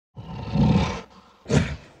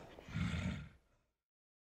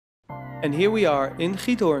And here we are in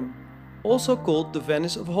Giethoorn, also called the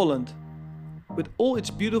Venice of Holland. With all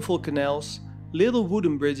its beautiful canals, little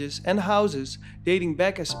wooden bridges and houses dating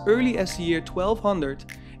back as early as the year 1200,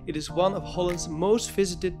 it is one of Holland's most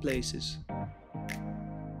visited places.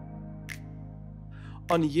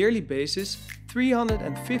 On a yearly basis,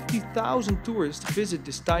 350,000 tourists visit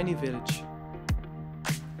this tiny village.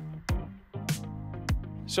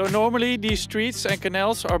 So normally these streets and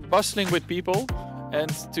canals are bustling with people, and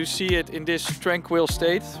to see it in this tranquil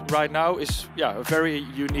state right now is a very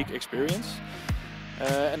unique experience.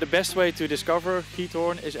 And the best way to discover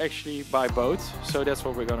Giethoorn is actually by boat, so that's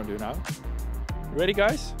what we're gonna do now. Ready,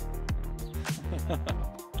 guys?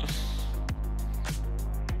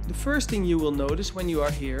 The first thing you will notice when you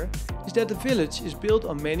are here is that the village is built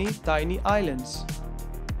on many tiny islands.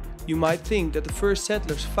 You might think that the first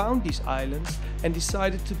settlers found these islands and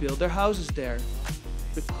decided to build their houses there,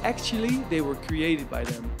 but actually they were created by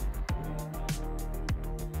them.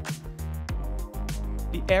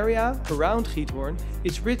 The area around Giethoorn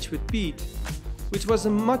is rich with peat, which was a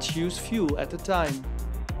much used fuel at the time.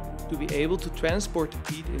 To be able to transport the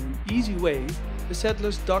peat in an easy way, the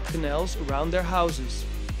settlers dug canals around their houses,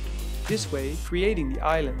 this way creating the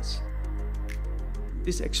islands.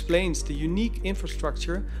 This explains the unique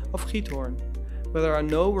infrastructure of Giethoorn, where there are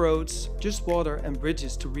no roads, just water and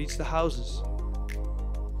bridges to reach the houses.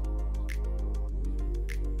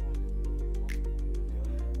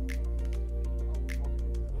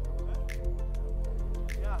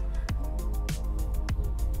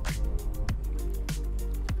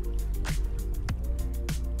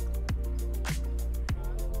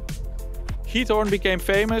 Giethoorn became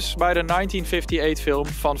famous by the 1958 film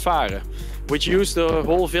Fanfare, which used the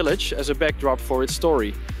whole village as a backdrop for its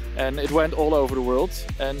story. And it went all over the world.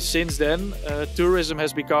 And since then, tourism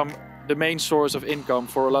has become the main source of income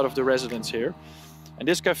for a lot of the residents here. And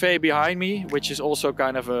this cafe behind me, which is also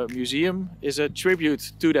kind of a museum, is a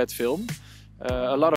tribute to that film. A lot